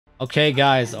Okay,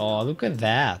 guys. Oh, look at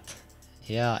that.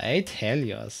 Yeah, 8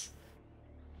 Helios.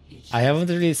 I haven't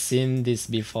really seen this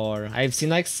before. I've seen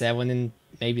like 7 and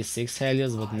maybe 6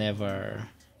 Helios, but never.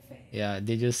 Yeah,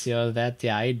 did you see all that?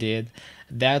 Yeah, I did.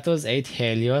 That was 8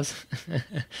 Helios.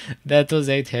 That was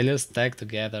 8 Helios stacked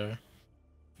together.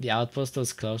 The outpost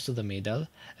was close to the middle.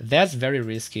 That's very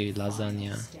risky,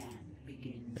 lasagna.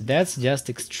 That's just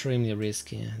extremely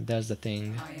risky. That's the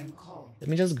thing. Let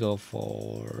me just go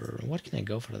for... What can I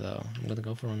go for though? I'm gonna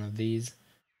go for one of these.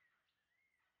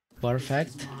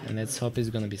 Perfect. And let's hope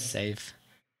it's gonna be safe.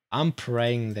 I'm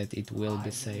praying that it will be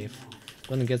safe.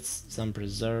 Gonna get some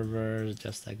preservers,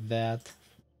 just like that.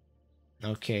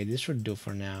 Okay, this should do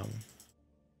for now.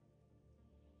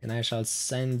 And I shall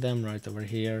send them right over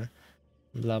here.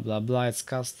 Blah blah blah, it's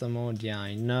custom mode, yeah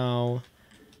I know.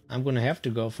 I'm gonna have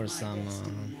to go for some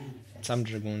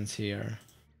dragoons here.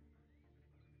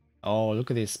 Oh, look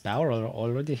at this, Power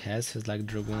already has his like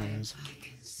dragoons.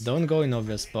 Don't go in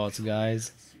obvious spots,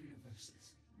 guys.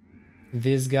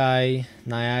 This guy,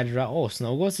 Niagara. Oh,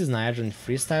 Snow Ghost is Niagara in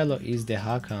freestyle or is the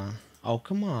Haka? Oh,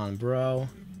 come on, bro.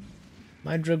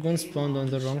 My dragoon spawned on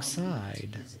the wrong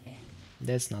side.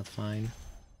 That's not fine.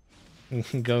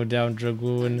 Go down,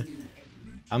 dragoon.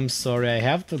 I'm sorry, I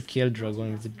have to kill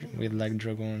dragoon with like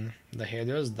dragoon. The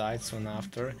Helios died soon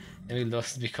after, and we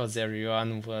lost because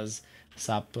everyone was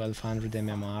sub 1200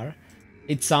 MMR.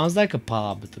 It sounds like a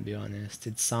pub, to be honest.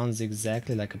 It sounds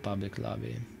exactly like a public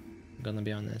lobby. I'm gonna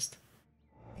be honest.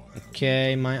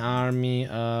 Okay, my army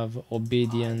of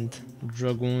obedient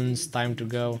dragoons, time to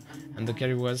go. And the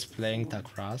carry was playing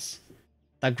Takras.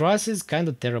 Takras is kind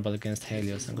of terrible against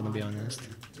Helios, I'm gonna be honest.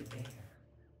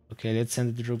 Okay, let's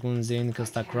send the dragoons in,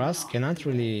 because Takras cannot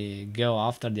really go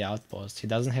after the outpost. He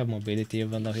doesn't have mobility,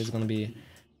 even though he's gonna be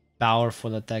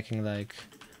powerful attacking like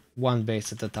one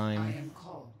base at a time.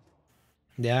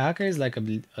 The Haka is like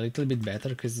a little bit better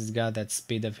because he's got that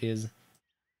speed of his.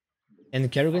 And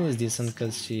Kerrigan is decent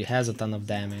because she has a ton of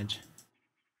damage.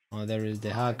 Oh, there is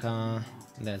the Haka.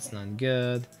 That's not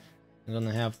good. I'm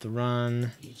gonna have to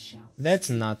run. That's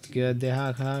not good, the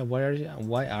Haka.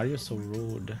 Why are you so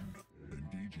rude?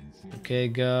 Okay,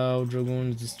 go,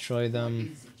 dragoons, destroy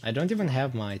them. I don't even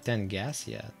have my 10 gas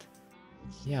yet.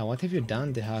 Yeah, what have you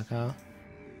done, the Haka?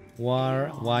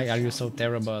 Why are you so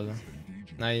terrible?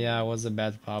 Yeah, it was a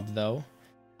bad pub though.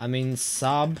 I mean,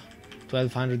 sub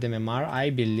 1200 MMR, I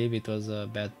believe it was a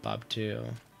bad pub too.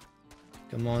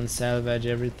 Come on, salvage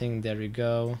everything, there we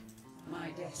go.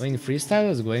 I mean, freestyle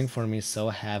was going for me so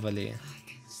heavily.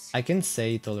 I can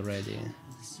say it already.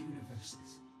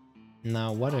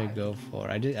 Now, what do I go for?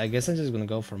 I guess I'm just gonna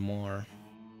go for more.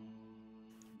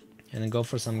 And then go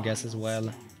for some gas as well.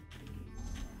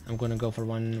 I'm gonna go for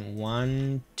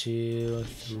one, two,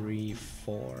 three,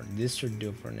 four. This should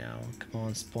do for now. Come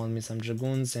on, spawn me some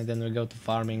dragoons and then we go to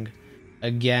farming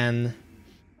again.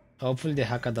 Hopefully the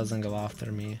Haka doesn't go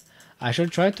after me. I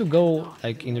should try to go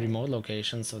like in remote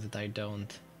locations so that I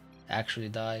don't actually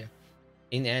die.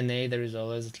 In NA there is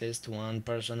always at least one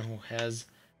person who has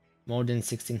more than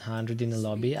 1600 in a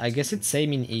lobby. I guess it's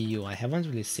same in EU. I haven't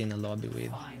really seen a lobby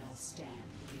with.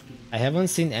 I haven't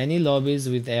seen any lobbies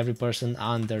with every person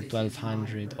under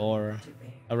 1200 or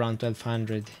around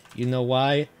 1200. You know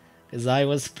why? Because I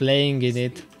was playing in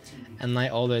it and I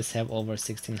always have over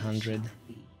 1600.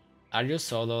 Are you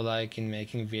solo like in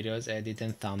making videos, edit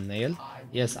and thumbnail?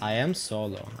 Yes, I am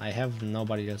solo. I have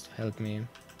nobody else to help me.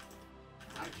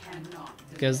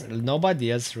 Because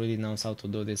nobody else really knows how to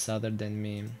do this other than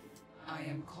me.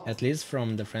 At least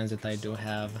from the friends that I do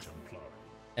have.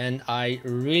 And I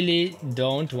really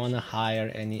don't want to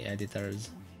hire any editors.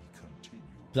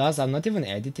 Plus, I'm not even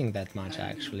editing that much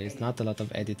actually. It's not a lot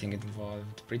of editing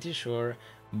involved. Pretty sure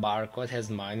Barcode has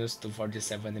minus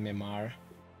 247 MMR.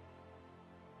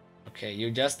 Okay,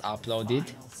 you just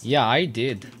uploaded? Yeah, I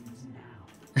did.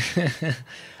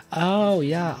 Oh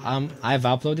yeah, I've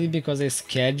uploaded because I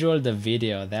scheduled the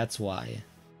video, that's why.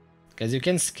 Because you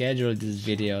can schedule these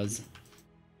videos.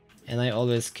 And I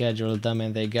always schedule them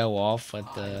and they go off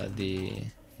at the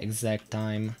exact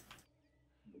time.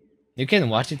 You can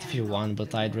watch it if you want,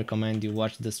 but I'd recommend you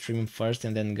watch the stream first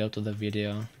and then go to the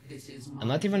video. I'm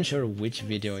not even sure which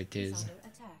video it is.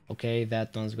 Okay,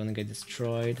 that one's gonna get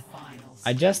destroyed.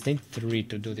 I just need 3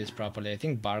 to do this properly. I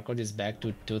think Barcode is back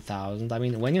to 2000. I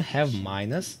mean, when you have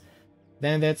minus,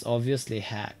 then that's obviously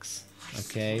hacks.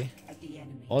 Okay?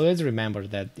 Always remember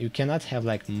that you cannot have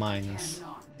like minus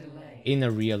in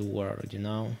a real world, you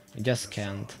know? You just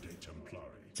can't.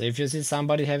 So if you see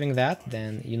somebody having that,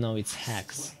 then you know it's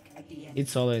hacks.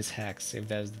 It's always hacks if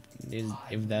that's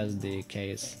the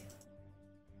case.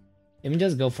 Let me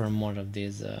just go for more of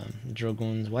these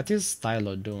Dragoons. What is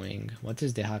Stylo doing? What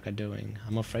is the Haka doing?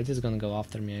 I'm afraid he's gonna go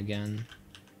after me again.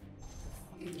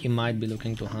 He might be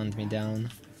looking to hunt me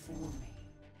down.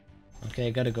 Okay,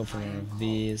 I gotta go for one of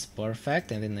these.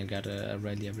 Perfect, and then I gotta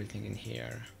ready everything in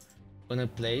here. Gonna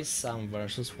play some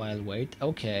versus while wait.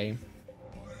 Okay,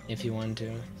 if you want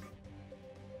to.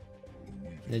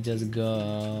 They just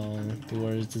go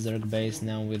towards the Zerg base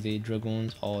now with the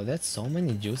Dragoons. Oh, that's so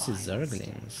many juicy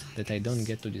Zerglings that I don't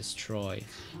get to destroy.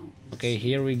 Okay,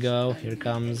 here we go. Here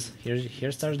comes.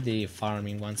 Here starts the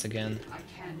farming once again.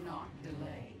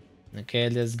 Okay,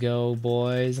 let's go,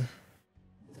 boys.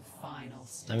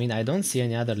 I mean, I don't see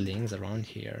any other lings around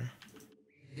here.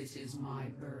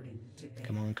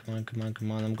 Come on, come on, come on,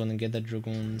 come on. I'm gonna get the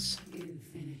Dragoons.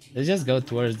 Let's just go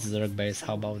towards the Zerg base.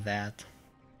 How about that?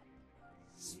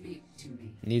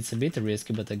 It's a bit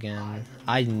risky, but again,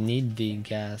 I need the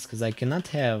gas because I cannot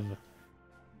have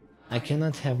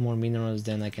more minerals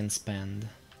than I can spend.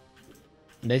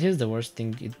 That is the worst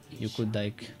thing you could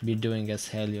like be doing as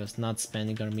Helios, not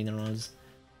spending our minerals.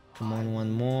 Come on,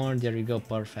 one more. There you go,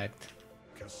 perfect.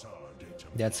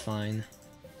 That's fine.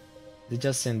 They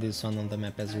just send this one on the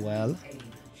map as well.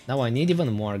 Now I need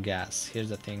even more gas. Here's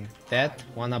the thing. That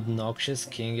one obnoxious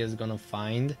king is gonna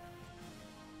find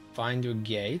your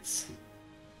gates.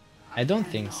 I don't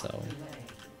think so.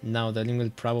 No, the king will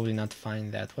probably not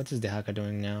find that. What is the Haka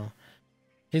doing now?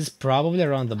 He's probably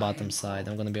around the bottom side,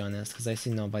 I'm gonna be honest, because I see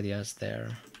nobody else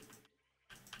there.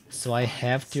 So I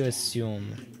have to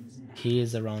assume he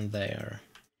is around there.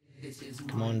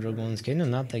 Come on, Dragoons, can you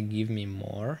not like give me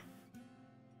more?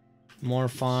 More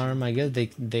farm? I guess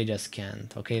they just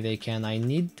can't. Okay, they can. I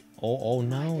need... Oh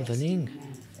no, the Ling.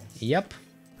 Yep,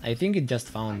 I think it just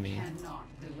found me.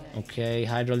 Okay,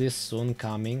 Hydral is soon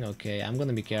coming. Okay, I'm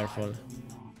gonna be careful.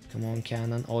 Come on,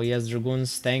 cannon. Oh yes,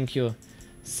 Dragoons, thank you.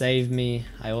 Save me.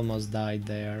 I almost died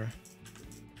there.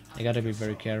 I gotta be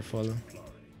very careful.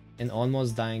 And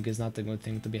almost dying is not a good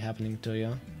thing to be happening to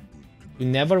you. You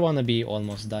never want to be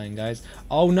almost dying, guys.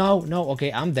 Oh no, no,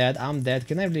 okay, I'm dead, I'm dead.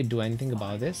 Can I really do anything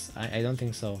about this? I don't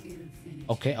think so.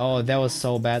 Okay, oh, that was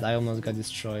so bad. I almost got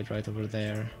destroyed right over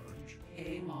there.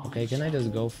 Okay, can I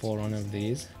just go for one of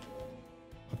these?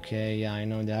 Okay, yeah, I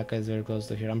know the Haka is very close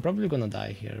to here. I'm probably gonna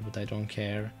die here, but I don't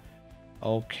care.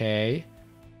 Okay.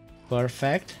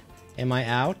 Perfect. Am I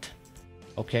out?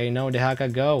 Okay, no, the Haka,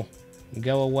 go.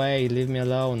 Go away, leave me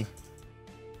alone.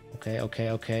 Okay, okay,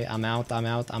 okay, I'm out, I'm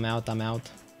out, I'm out, I'm out.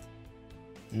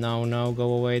 No, no,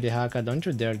 go away, the Haka. Don't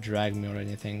you dare drag me or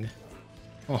anything.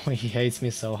 Oh, he hates me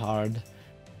so hard.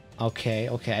 Okay,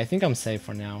 okay, I think I'm safe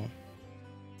for now.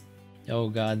 Oh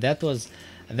god, that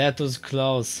was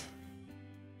close.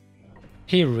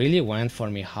 He really went for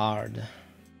me hard.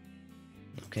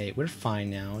 Okay, we're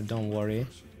fine now, don't worry.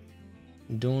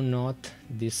 Do not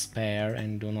despair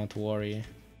and do not worry.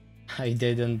 I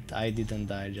didn't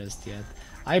die just yet.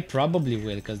 I probably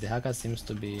will, because the Haka seems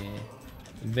to be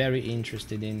very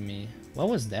interested in me. What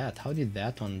was that? How did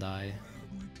that one die?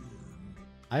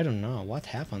 I don't know, what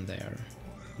happened there?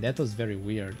 That was very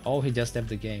weird. Oh, he just left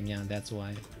the game, yeah, that's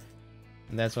why.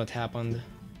 That's what happened.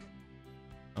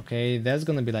 Okay, that's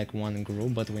gonna be like one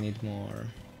group, but we need more.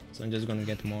 So I'm just gonna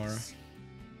get more.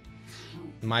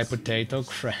 My potato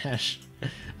crash.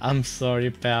 I'm sorry,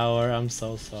 Power, I'm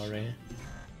so sorry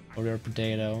for your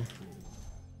potato.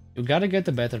 You gotta get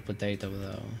a better potato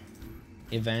though.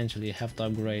 Eventually you have to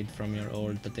upgrade from your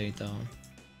old potato.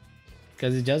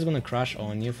 Because it's just gonna crash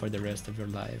on you for the rest of your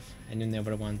life. And you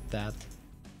never want that.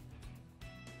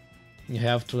 You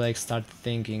have to like start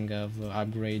thinking of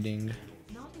upgrading.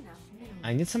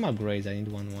 I need some upgrades, I need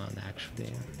one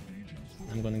actually.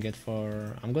 I'm gonna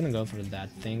go for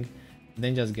that thing.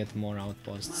 Then just get more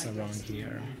outposts around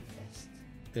here.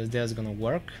 Because that's gonna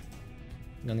work.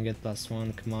 I'm gonna get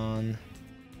 +1, come on.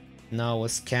 No, a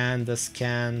scan,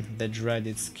 the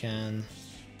dreaded scan.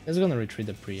 It's gonna retreat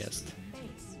the priest.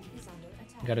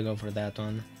 Gotta go for that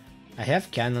one. I have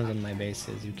cannons on my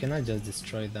bases, you cannot just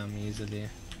destroy them easily.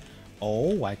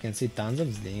 Oh, I can see tons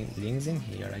of lings in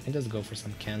here. I can just go for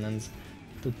some cannons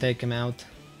to take him out.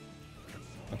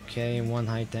 Okay, one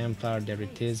High Templar, there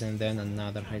it is, and then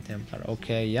another High Templar.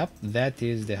 Okay, yep, that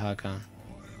is the Haka.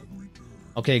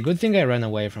 Okay, good thing I ran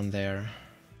away from there.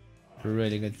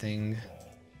 Really good thing.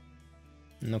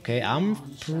 Okay, I'm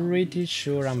pretty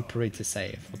sure I'm pretty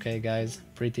safe. Okay, guys,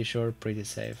 pretty sure, pretty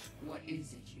safe.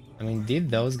 I mean, did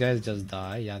those guys just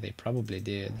die? Yeah, they probably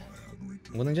did.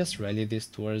 I'm gonna just rally this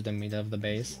towards the middle of the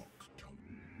base.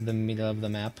 The middle of the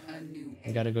map.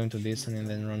 I gotta go into this one and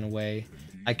then run away.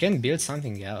 I can build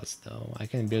something else though. I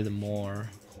can build more.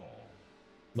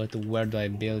 But where do I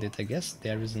build it? I guess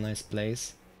there is a nice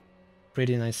place.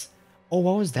 Pretty nice. Oh,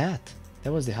 what was that?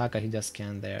 That was the Haka he just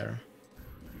scanned there.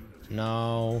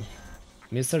 No.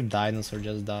 Mr. Dinosaur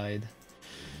just died.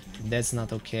 That's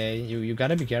not okay. You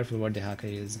gotta be careful where the Haka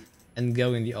is. And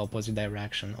go in the opposite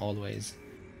direction, always.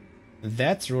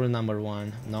 That's rule number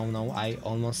 1. No, I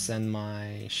almost sent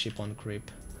my ship on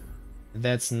creep.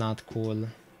 That's not cool.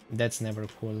 That's never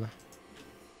cool.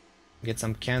 Get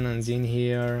some cannons in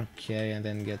here. Okay, and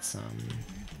then get some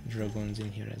dragoons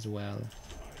in here as well.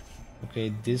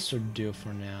 Okay, this should do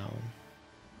for now.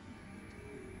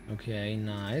 Okay,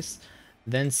 nice.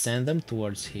 Then send them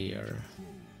towards here.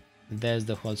 That's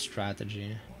the whole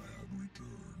strategy.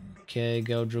 Okay,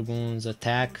 go dragoons,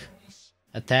 attack.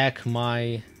 Attack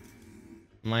my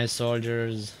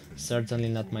soldiers, certainly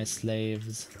not my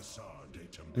slaves.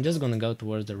 I'm just gonna go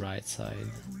towards the right side.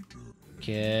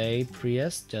 Okay,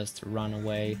 Priest, just run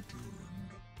away.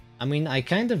 I mean, I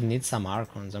kind of need some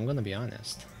Archons, I'm gonna be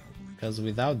honest. Because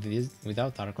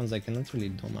without Archons I cannot really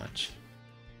do much.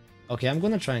 Okay, I'm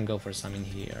gonna try and go for some in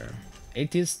here.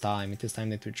 It is time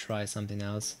that we try something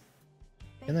else.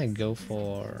 Can I go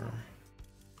for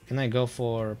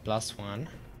 +1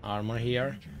 armor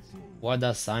here? What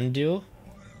does Sun do?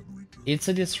 It's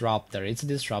a disruptor. It's a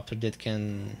disruptor that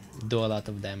can do a lot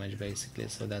of damage basically,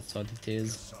 so that's what it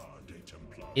is.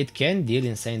 It can deal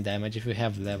insane damage if you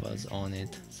have levels on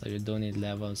it, so you don't need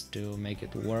levels to make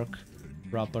it work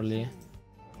properly.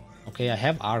 Okay, I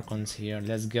have Archons here.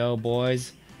 Let's go,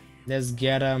 boys. Let's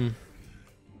get them.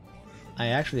 I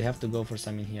actually have to go for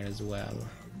some in here as well.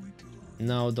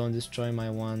 No, don't destroy my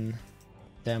one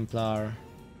Templar.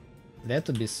 That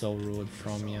would be so rude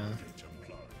from you.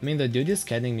 I mean, the dude is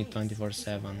scanning me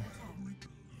 24/7.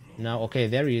 No, okay,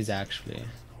 there he is actually.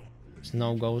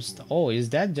 Snow Ghost. Oh, is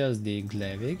that just the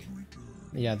Glevig?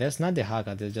 Yeah, that's not the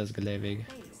Haka, that's just Glevig.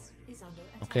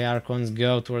 Okay, Archons,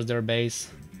 go towards their base.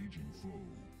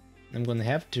 I'm gonna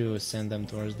have to send them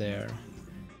towards there.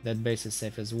 That base is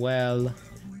safe as well.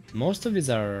 Most of these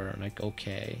are like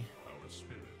okay.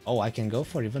 Oh, I can go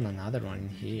for even another one in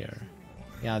here.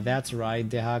 Yeah, that's right,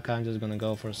 the Haka. I'm just gonna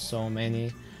go for so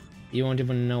many. You won't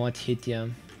even know what hit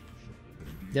you.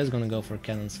 Just gonna go for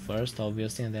cannons first,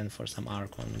 obviously, and then for some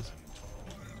Archons.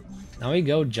 Now we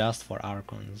go just for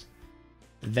Archons.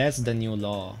 That's the new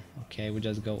law. Okay, we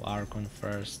just go Archon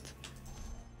first.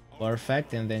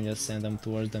 Perfect, and then just send them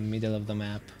towards the middle of the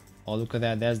map. Oh, look at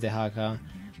that, that's the Haka.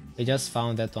 We just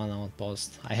found that one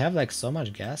outpost. I have like so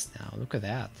much gas now, look at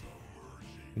that.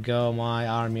 Go my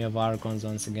army of Archons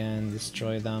once again,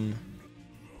 destroy them.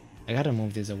 I gotta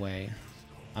move this away.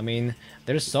 I mean,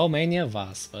 there's so many of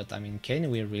us, but I mean, can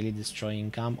we really destroy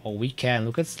income? Oh, we can,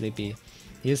 look at Sleepy.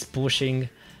 He's pushing.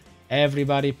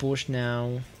 Everybody push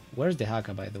now. Where's the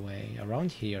Haka, by the way?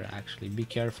 Around here, actually. Be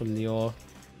careful, Leo.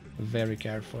 Very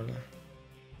careful.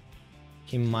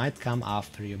 He might come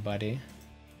after you, buddy.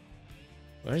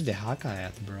 Where's the Haka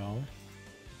at, bro?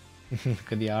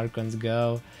 Look at the Archons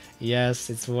go. Yes,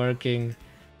 it's working.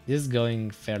 This is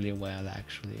going fairly well,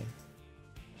 actually.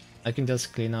 I can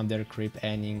just clean up their creep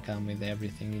and income with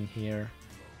everything in here.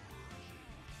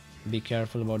 Be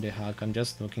careful about the Haka. I'm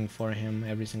just looking for him.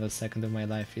 Every single second of my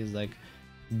life is like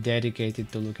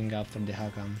dedicated to looking after the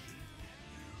Haka.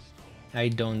 I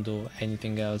don't do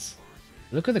anything else.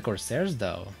 Look at the Corsairs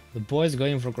though. The boys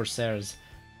going for Corsairs.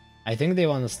 I think they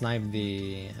want to snipe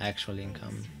the actual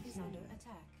income.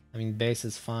 I mean, base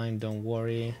is fine, don't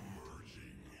worry.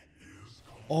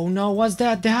 Oh no, what's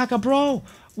that? The Haka, bro!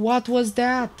 What was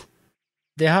that?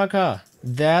 The Haka.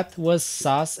 That was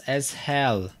sus as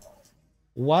hell.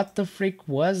 What the freak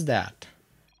was that?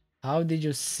 How did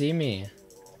you see me?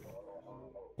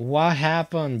 What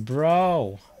happened,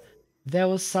 bro? That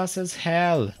was sus as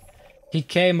hell. He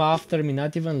came after me,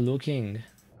 not even looking.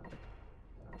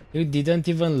 He didn't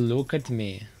even look at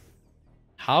me.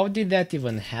 How did that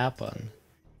even happen?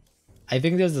 I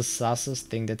think that's the sussest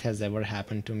thing that has ever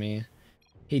happened to me.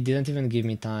 He didn't even give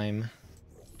me time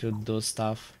to do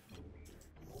stuff.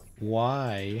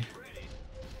 Why?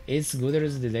 It's good there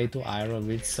is a delay to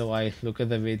Aerobit, so I look at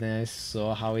the video and I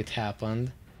saw how it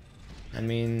happened. I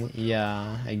mean,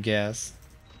 yeah, I guess.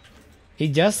 He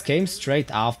just came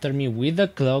straight after me with a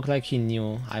cloak like he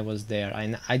knew I was there.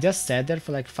 I just sat there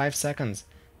for like 5 seconds.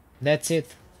 That's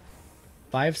it.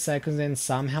 5 seconds and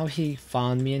somehow he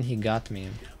found me and he got me.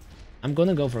 I'm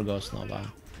gonna go for Ghost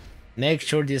Nova. Make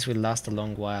sure this will last a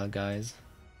long while, guys.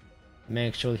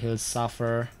 Make sure he'll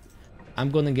suffer. I'm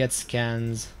gonna get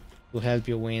scans to help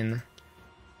you win.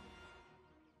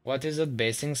 What is that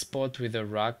basing spot with a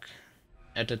rock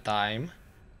at a time?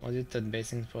 Was it that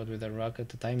basing spot with a rock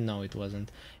at a time? No, it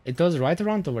wasn't. It was right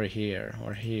around over here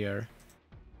or here.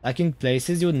 Like in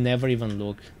places you'd never even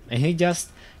look. And he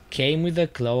just came with a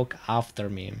cloak after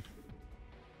me.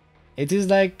 It is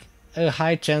like a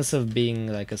high chance of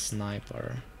being like a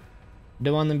sniper.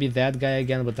 Don't want to be that guy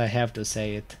again, but I have to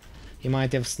say it. He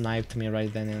might have sniped me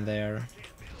right then and there.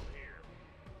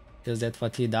 Because that's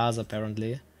what he does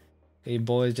apparently. Okay,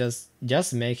 boys,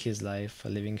 just make his life a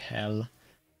living hell.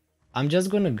 I'm just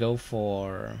gonna go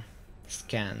for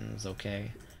scans,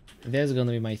 okay? That's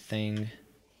gonna be my thing.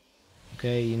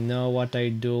 Okay, you know what I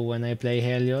do when I play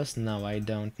Helios? No, I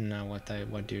don't know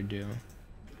what you do.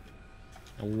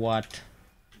 What?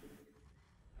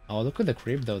 Oh, look at the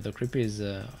creep though. The creep is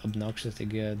obnoxiously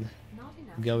good.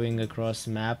 Going across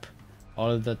map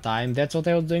all the time. That's what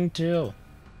I was doing too.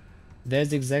 That's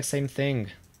the exact same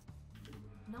thing.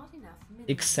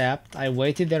 Except I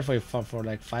waited there for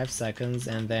like 5 seconds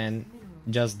and then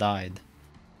just died.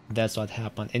 That's what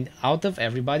happened. And out of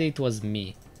everybody, it was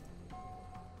me.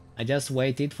 I just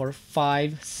waited for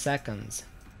 5 seconds.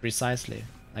 Precisely.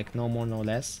 Like no more, no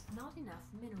less.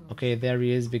 Okay, there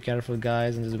he is. Be careful,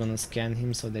 guys. I'm just gonna scan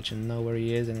him so that you know where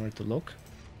he is and where to look.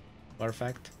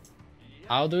 Perfect.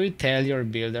 How do you tell your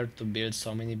builder to build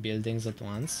so many buildings at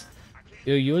once?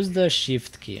 You use the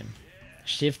shift key.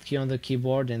 Shift key on the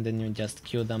keyboard and then you just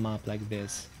queue them up like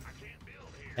this.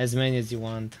 As many as you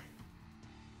want.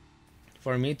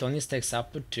 For me, it only stacks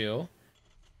up to 2.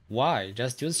 Why?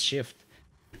 Just use shift.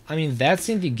 I mean, that's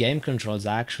in the game controls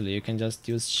actually. You can just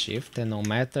use shift and no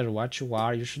matter what you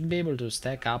are, you should be able to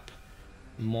stack up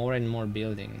more and more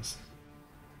buildings.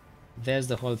 That's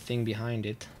the whole thing behind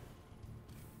it.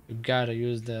 You gotta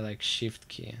use the like shift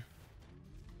key.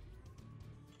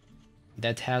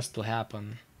 That has to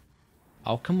happen.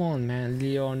 Oh, come on, man.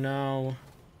 Leo, no.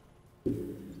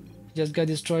 Just got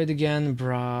destroyed again,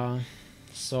 bruh.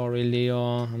 Sorry,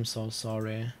 Leo. I'm so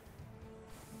sorry.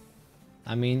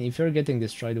 I mean, if you're getting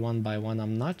destroyed one by one,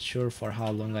 I'm not sure for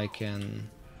how long I can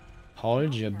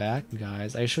hold you back,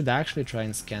 guys. I should actually try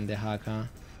and scan the Haka.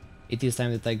 It is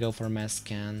time that I go for mass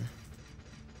scan.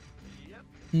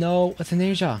 No,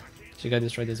 Athanasia! She got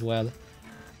destroyed as well.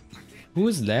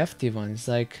 Who's left even? It's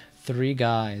like 3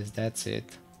 guys, that's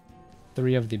it.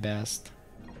 3 of the best.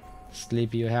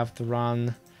 Sleepy, you have to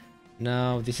run.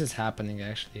 No, this is happening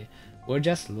actually. We're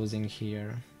just losing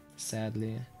here,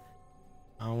 sadly.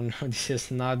 Oh no, this is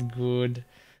not good.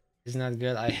 It's not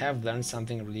good. I have learned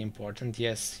something really important.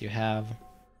 Yes, you have.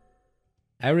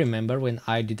 I remember when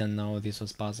I didn't know this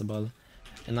was possible.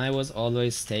 And I was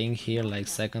always staying here like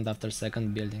second after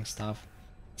second building stuff.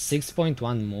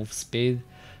 6.1 move speed.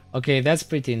 Okay, that's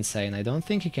pretty insane. I don't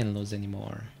think he can lose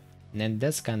anymore. And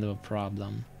that's kind of a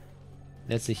problem.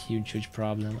 That's a huge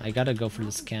problem. I gotta go for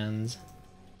the scans.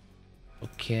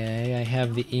 Okay, I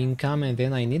have the income and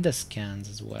then I need the scans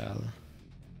as well.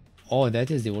 Oh, that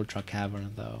is the Ultra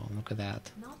Cavern though. Look at that.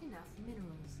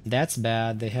 That's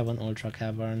bad. They have an Ultra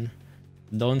Cavern.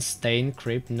 Don't stain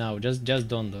creep. No, just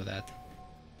don't do that.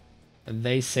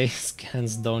 They say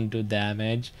scans don't do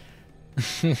damage.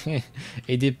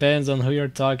 It depends on who you're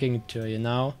talking to, you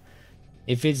know?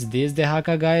 If it's this the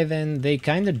Haka guy, then they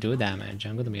kinda do damage,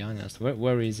 I'm gonna be honest.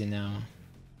 Where is he now?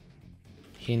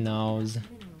 He knows.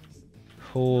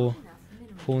 Who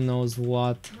knows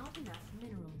what?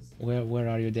 Where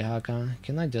are you, the Haka?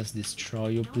 Can I just destroy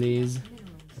you, please?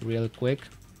 Real quick.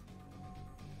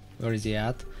 Where is he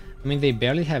at? I mean, they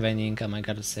barely have any income, I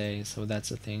gotta say, so that's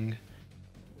the thing.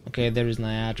 Okay, there is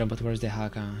Niagara, but where's the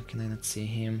Haka? Can I not see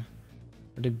him?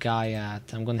 Where the guy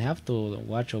at? I'm gonna have to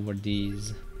watch over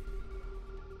these.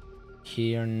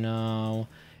 Here, no.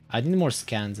 I need more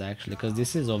scans actually, because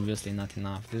this is obviously not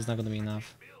enough. This is not gonna be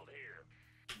enough.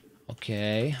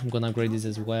 Okay, I'm gonna upgrade this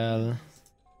as well.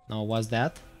 No, what's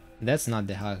that? That's not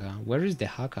the Haka. Where is the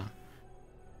Haka?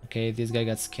 Okay, this guy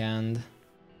got scanned.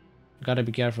 Gotta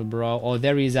be careful, bro. Oh,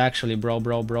 there he is actually, bro. I'm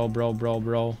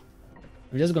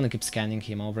just gonna keep scanning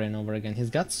him over and over again. He's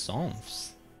got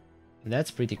somphs.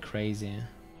 That's pretty crazy.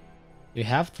 You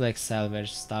have to like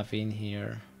salvage stuff in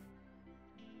here.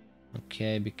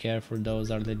 Okay, be careful,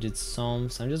 those are legit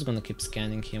somphs. I'm just gonna keep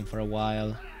scanning him for a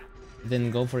while.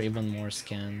 Then go for even more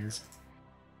scans.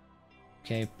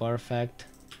 Okay, perfect.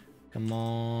 Come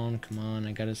on,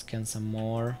 I gotta scan some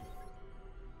more.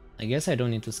 I guess I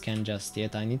don't need to scan just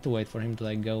yet. I need to wait for him to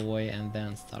like go away and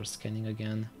then start scanning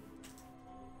again.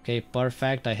 Okay,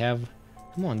 perfect. I have...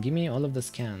 Come on, give me all of the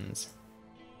scans.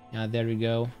 Yeah, there we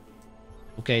go.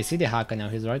 Okay, see the Haka now.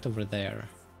 He's right over there.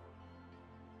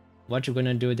 What you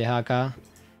gonna do, the Haka?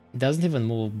 He doesn't even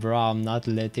move, bro. I'm not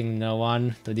letting no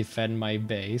one to defend my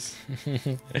base.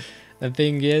 The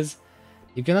thing is,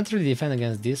 you cannot really defend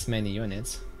against this many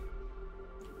units.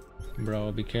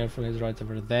 Bro, be careful. He's right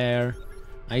over there.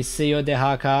 I see you, the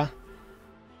Haka.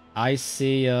 I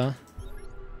see you.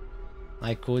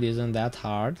 I could, isn't that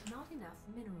hard? Not enough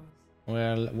minerals.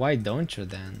 Well, why don't you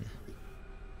then?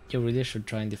 You really should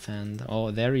try and defend.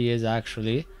 Oh, there he is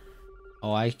actually.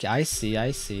 Oh, I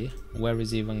see. Where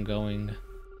is he even going?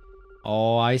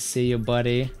 Oh, I see you,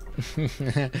 buddy.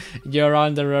 You're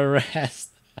under arrest.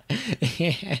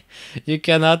 You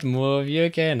cannot move,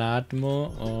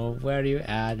 Oh, where you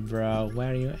at, bro?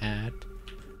 Where you at?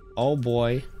 Oh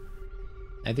boy.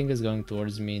 I think he's going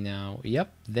towards me now.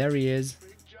 Yep, there he is.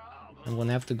 I'm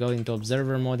gonna have to go into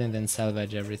observer mode and then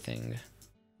salvage everything.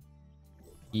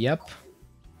 Yep.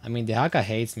 I mean, the Haka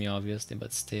hates me obviously,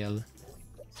 but still.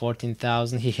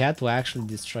 14,000. He had to actually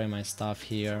destroy my stuff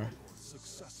here.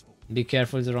 Be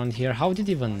careful around here. How did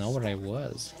he even know where I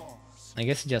was? I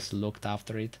guess he just looked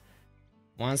after it.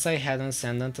 Once I had an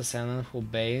Ascendant who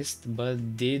based,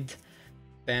 but did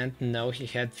Pant know he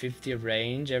had 50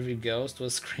 range. Every ghost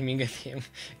was screaming at him,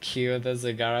 kill the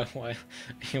Zagara while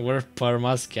you were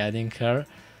perma-scanning her.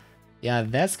 Yeah,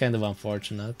 that's kind of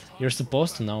unfortunate. You're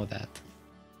supposed to know that.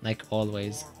 Like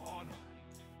always.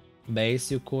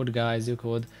 Base, you could, guys, you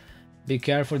could. Be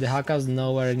careful, the Haka's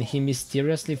nowhere and he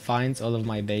mysteriously finds all of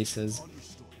my bases.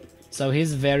 So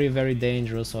he's very, very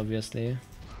dangerous, obviously.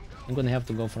 I'm gonna have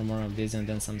to go for more of these and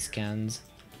then some scans.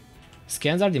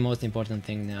 Scans are the most important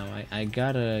thing now. I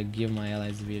gotta give my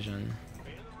allies vision.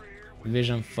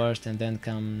 Vision first and then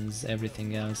comes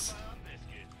everything else.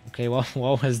 Okay, what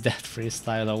was that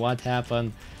freestyle? What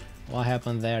happened? What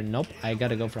happened there? Nope, I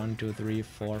gotta go for 1, 2, 3,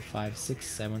 4, 5, 6,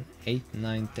 7, 8,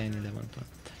 9, 10, 11, 12,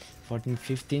 14,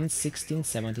 15, 16,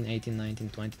 17, 18, 19,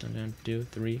 20, 21, 2,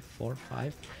 3, 4,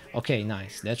 5. Okay,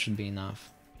 nice. That should be enough.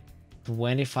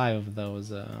 25 of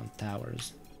those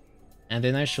towers. And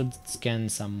then I should scan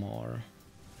some more.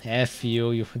 F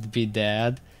you, you would be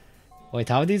dead. Wait,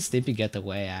 how did Sleepy get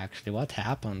away actually? What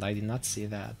happened? I did not see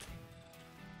that.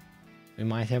 We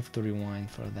might have to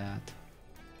rewind for that.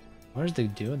 Where's they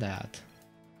do that?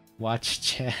 Watch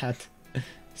chat.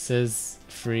 Says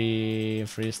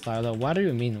freestyler. What do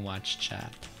you mean watch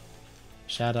chat?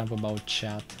 Shut up about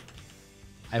chat.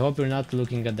 I hope you're not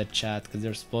looking at the chat because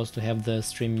you're supposed to have the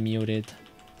stream muted.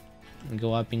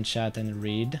 Go up in chat and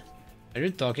read. Are you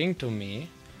talking to me?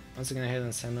 Once again I had an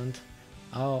Ascendant.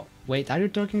 Oh, wait, are you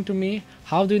talking to me?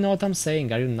 How do you know what I'm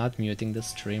saying? Are you not muting the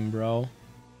stream, bro?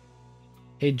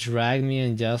 He dragged me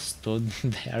and just stood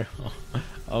there.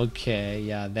 Okay,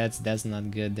 yeah, that's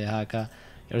not good, the Haka.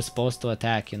 You're supposed to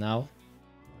attack, you know?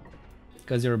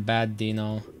 Because you're bad,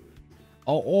 Dino.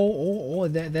 Oh,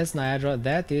 that's Niagara.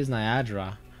 That is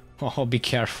Niagara. Oh, be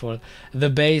careful. The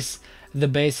base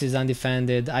is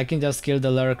undefended. I can just kill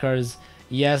the lurkers.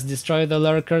 Yes, destroy the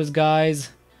lurkers, guys.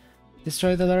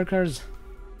 Destroy the lurkers.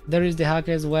 There is the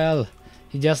Haka as well.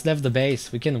 He just left the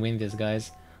base. We can win this,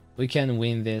 guys. We can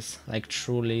win this. Like,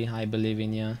 truly, I believe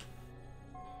in you.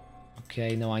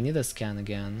 Okay, no, I need a scan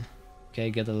again. Okay,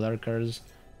 get the lurkers.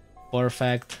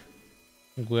 Perfect.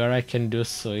 Where I can do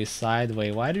suicide.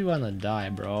 Wait, why do you wanna die,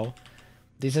 bro?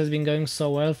 This has been going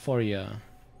so well for you.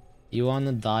 You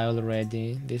wanna die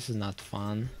already? This is not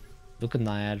fun. Look at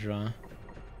Niagara.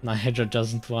 Niagara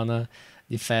doesn't wanna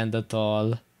defend at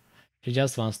all. He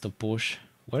just wants to push.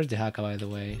 Where's the Haka, by the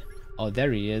way? Oh,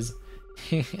 there he is.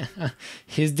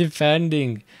 He's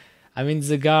defending. I mean,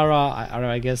 Zagara, or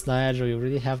I guess Niagara, you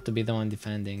really have to be the one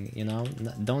defending, you know?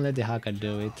 Don't let the Haka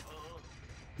do it.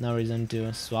 No reason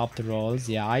to swap the roles.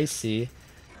 Yeah, I see.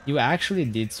 You actually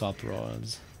did swap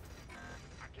roles.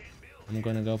 I'm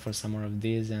gonna go for some more of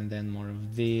these and then more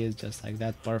of these, just like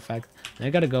that. Perfect. And I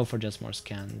gotta go for just more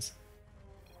scans.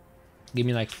 Give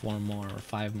me like 4 more or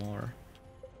 5 more.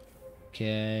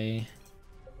 Okay.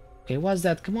 Okay, what's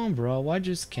that? Come on, bro. Why'd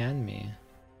you scan me?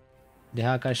 The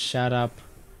Haka, shut up.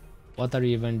 What are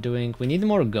you even doing? We need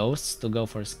more ghosts to go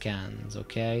for scans,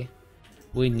 okay?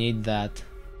 We need that.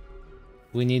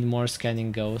 We need more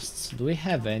scanning ghosts. Do we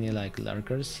have any like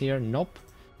lurkers here? Nope.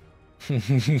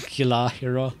 Killer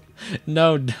hero.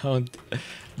 No, don't.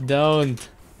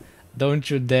 Don't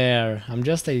you dare. I'm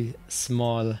just a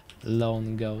small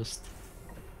lone ghost.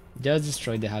 Just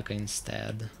destroy the Haka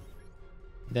instead.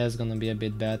 That's gonna be a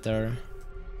bit better.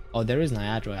 Oh, there is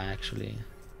Niagara actually.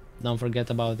 Don't forget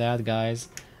about that, guys.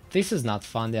 This is not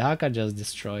fun. The Haka just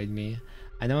destroyed me.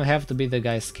 I don't have to be the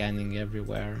guy scanning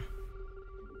everywhere.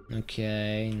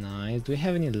 Okay, nice. Do we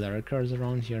have any lurkers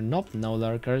around here? Nope, no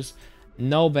lurkers.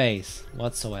 No base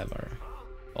whatsoever.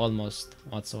 Almost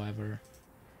whatsoever.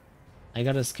 I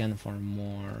gotta scan for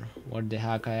more. Where the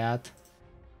Haka at?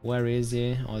 Where is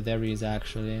he? Oh, there he is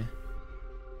actually.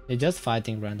 They're just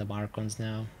fighting random Archons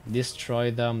now.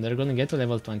 Destroy them. They're gonna get to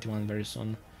level 21 very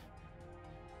soon.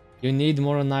 You need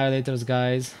more Annihilators,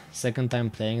 guys. Second time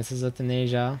playing this as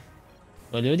Athanasia.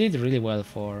 Well, you did really well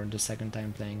for the second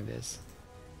time playing this.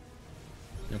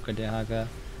 Look at Dehaka.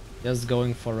 Just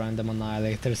going for random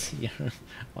annihilators here.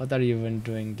 What are you even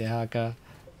doing, Dehaka?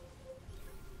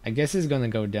 I guess he's gonna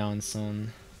go down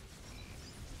soon.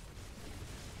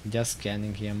 Just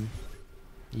scanning him.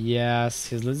 Yes,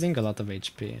 he's losing a lot of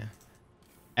HP.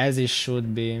 As he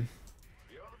should be.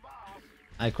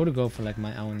 I could go for like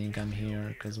my own income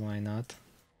here, cause why not?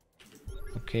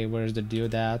 Okay, where's the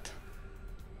dude at?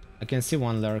 I can see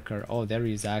one lurker. Oh, there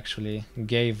he is actually.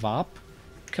 Gave up?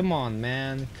 Come on,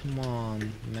 man. Come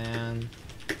on, man.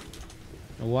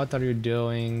 What are you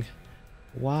doing?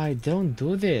 Why? Don't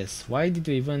do this. Why did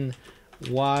you even...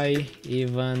 Why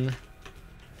even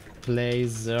play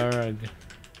Zerg?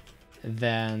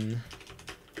 Then...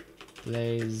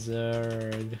 Play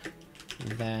Zerg.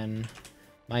 Then...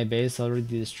 My base already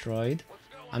destroyed.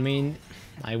 I mean,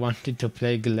 I wanted to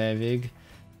play Glevig.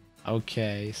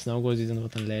 Okay, Snowghost didn't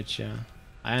want to let you.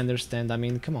 I understand. I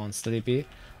mean, come on, Sleepy.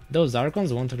 Those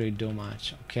Archons won't really do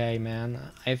much. Okay, man.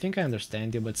 I think I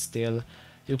understand you, but still.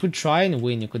 You could try and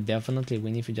win. You could definitely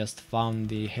win if you just found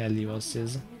the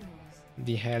Helioses.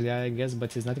 The Helia, I guess,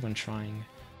 but he's not even trying.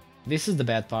 This is the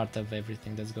bad part of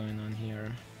everything that's going on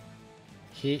here.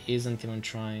 He isn't even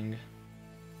trying.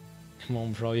 Come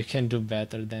on, bro. You can do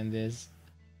better than this.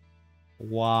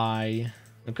 Why?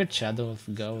 Look at Shadow of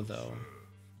Go, though.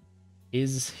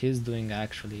 He's doing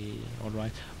actually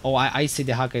alright. Oh, I see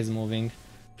the Haka is moving.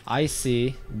 I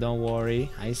see. Don't worry.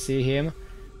 I see him.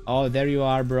 Oh, there you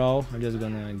are, bro. I'm just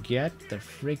gonna get the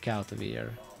freak out of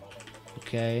here.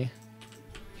 Okay.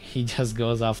 He just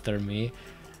goes after me.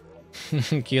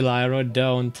 Kill Iroh,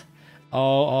 don't.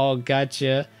 Oh,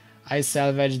 gotcha. I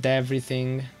salvaged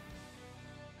everything.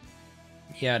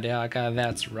 Yeah, the Haka,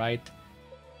 that's right.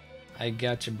 I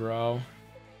gotcha, bro.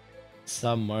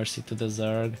 Some mercy to the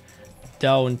Zerg.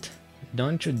 Don't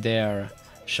you dare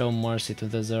show mercy to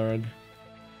the Zerg.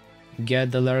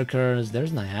 Get the lurkers.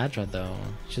 There's Niagara though.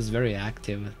 She's very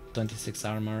active. 26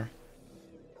 armor.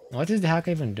 What is the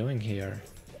Haka even doing here?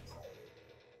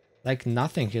 Like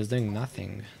nothing. He's doing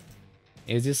nothing.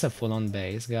 Is this a full-on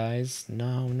base, guys?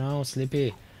 No,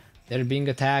 Sleepy. They're being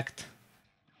attacked.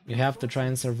 You have to try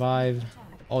and survive.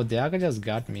 Oh, the Haka just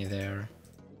got me there.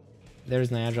 There's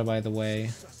Niagara, by the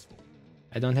way.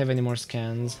 I don't have any more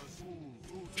scans.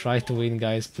 Try to win,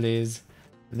 guys, please.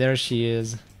 There she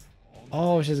is.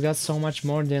 Oh, she's got so much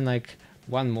more than like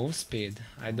one move speed.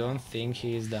 I don't think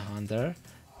he is the hunter.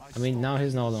 I mean, now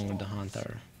he's no longer the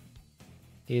hunter.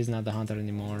 He is not the hunter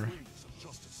anymore.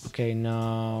 Okay,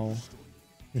 no.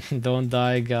 Don't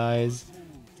die, guys.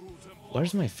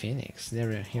 Where's my Phoenix?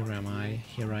 Here am I.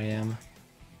 Here I am.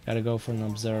 Gotta go for an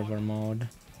observer mode.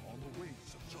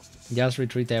 Just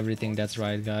retreat everything. That's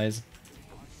right, guys.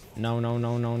 No.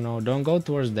 Don't go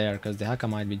towards there, because the Haka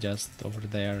might be just over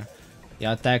there.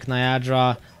 Yeah, attack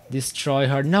Niagara. Destroy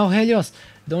her. No, Helios!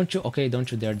 Don't you... Okay, don't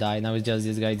you dare die. Now it's just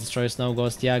this guy. Destroy Snow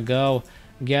Ghost. Yeah, go.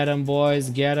 Get him, boys.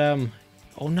 Get him.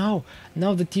 Oh, no.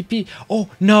 No, the TP. Oh,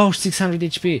 no. 600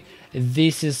 HP.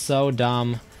 This is so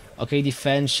dumb. Okay,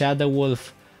 defend Shadow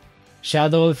Wolf.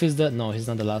 Shadow Wolf is the... No, he's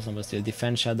not the last one, but still.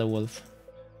 Defend Shadow Wolf.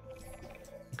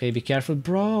 Okay, be careful.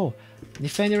 Bro,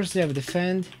 defend yourself.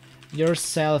 Defend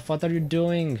yourself. What are you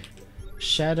doing?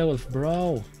 Shadow Wolf,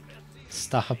 bro.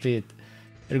 Stop it.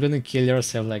 You're gonna kill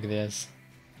yourself like this.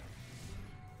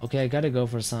 Okay, I gotta go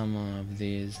for some of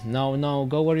these. No,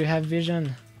 go where you have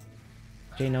vision.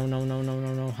 Okay,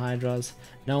 no, Hydras.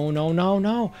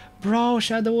 No. Bro,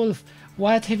 Shadow Wolf,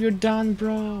 what have you done,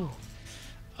 bro?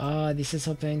 This is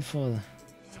so painful.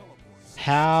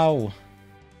 How?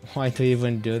 Why do you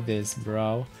even do this,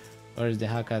 bro? Where's the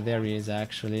Haka? There he is,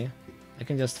 actually. I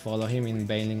can just follow him in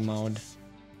bailing mode.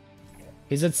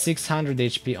 He's at 600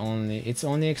 HP only. It's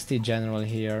only XT General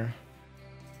here.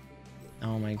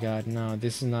 Oh my god, no,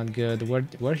 this is not good.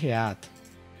 Where he at?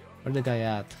 Where the guy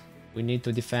at? We need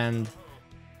to defend.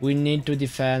 We need to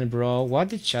defend, bro. What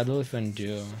did Shadow even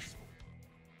do?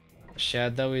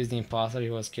 Shadow is the imposter. He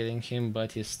was killing him,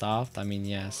 but he stopped. I mean,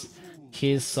 yes.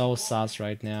 He's so sus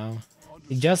right now.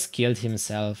 He just killed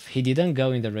himself. He didn't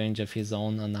go in the range of his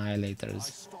own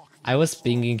annihilators. I was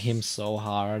pinging him so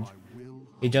hard.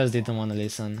 He just didn't want to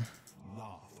listen.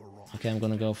 Okay, I'm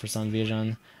gonna go for some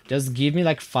vision. Just give me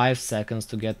like 5 seconds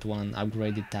to get one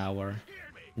upgraded tower.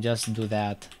 Just do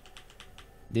that.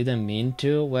 Didn't mean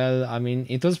to. Well, I mean,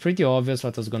 it was pretty obvious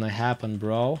what was gonna happen,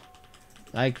 bro.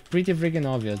 Like, pretty freaking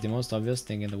obvious. The most obvious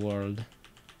thing in the world.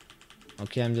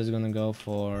 Okay, I'm just gonna go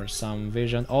for some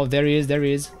vision. Oh, there he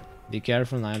is. Be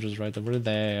careful, Nigel's right over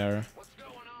there.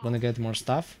 Gonna get more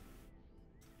stuff.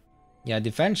 Yeah,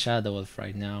 defend Shadow Wolf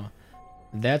right now.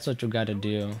 That's what you gotta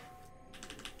do.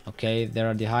 Okay, there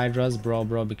are the Hydras. Bro,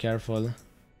 be careful.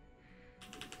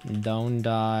 Don't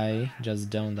die. Just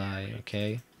don't die,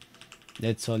 okay?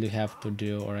 That's all you have to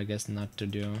do, or I guess not to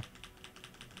do.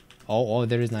 Oh,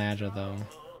 there is Niagara though.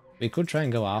 We could try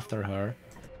and go after her.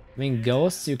 I mean,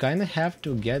 Ghosts, you kind of have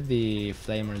to get the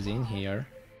Flamers in here.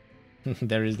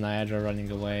 There is Niagara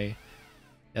running away.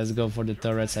 Let's go for the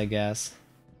turrets, I guess.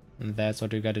 And that's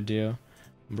what we gotta do.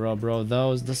 Bro,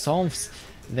 the Psalms.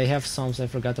 They have Psalms, I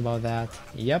forgot about that.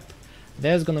 Yep,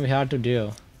 that's gonna be hard to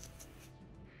do.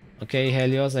 Okay,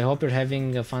 Helios, I hope you're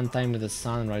having a fun time with the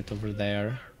sun right over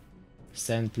there.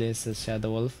 Send please, says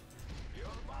Shadow Wolf.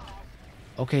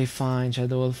 Okay, fine,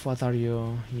 Shadow Wolf, what are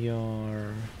you?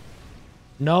 You're...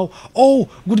 No! Oh!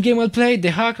 Good game well played,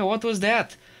 the Haka, what was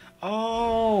that?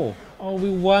 Oh! Oh, we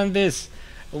won this!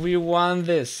 We won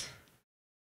this!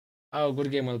 Oh, good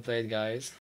game well played, guys.